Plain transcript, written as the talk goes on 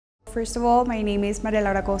First of all, my name is María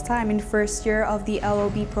Laura Acosta. I'm in first year of the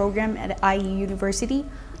LL.B program at IE University.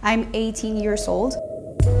 I'm 18 years old.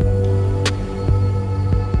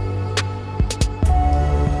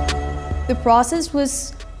 The process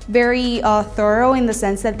was very thorough in the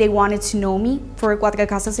sense that they wanted to know me. For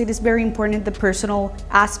Cuatrecasas, it is very important, the personal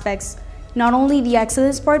aspects, not only the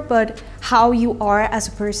excellence part, but how you are as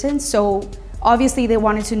a person. So obviously they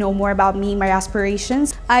wanted to know more about me, my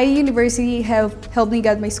aspirations. IE University have helped me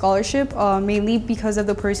get my scholarship, mainly because of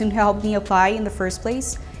the person who helped me apply in the first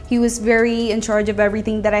place. He was very in charge of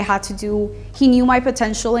everything that I had to do. He knew my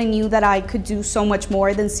potential and knew that I could do so much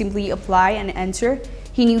more than simply apply and enter.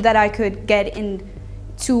 He knew that I could get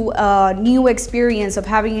into a new experience of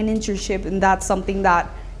having an internship, and that's something that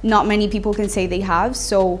not many people can say they have.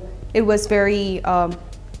 So it was very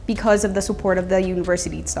because of the support of the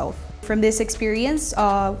university itself. From this experience,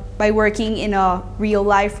 by working in a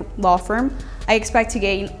real-life law firm, I expect to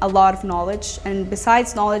gain a lot of knowledge, and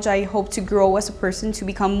besides knowledge, I hope to grow as a person, to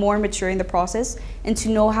become more mature in the process, and to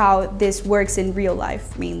know how this works in real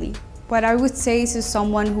life, mainly. What I would say to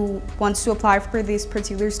someone who wants to apply for this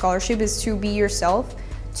particular scholarship is to be yourself,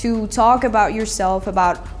 to talk about yourself,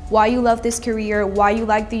 about why you love this career, why you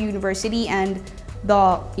like the university, and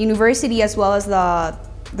the university as well as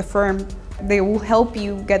the firm. They will help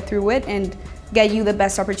you get through it and get you the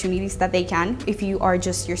best opportunities that they can if you are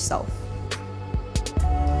just yourself.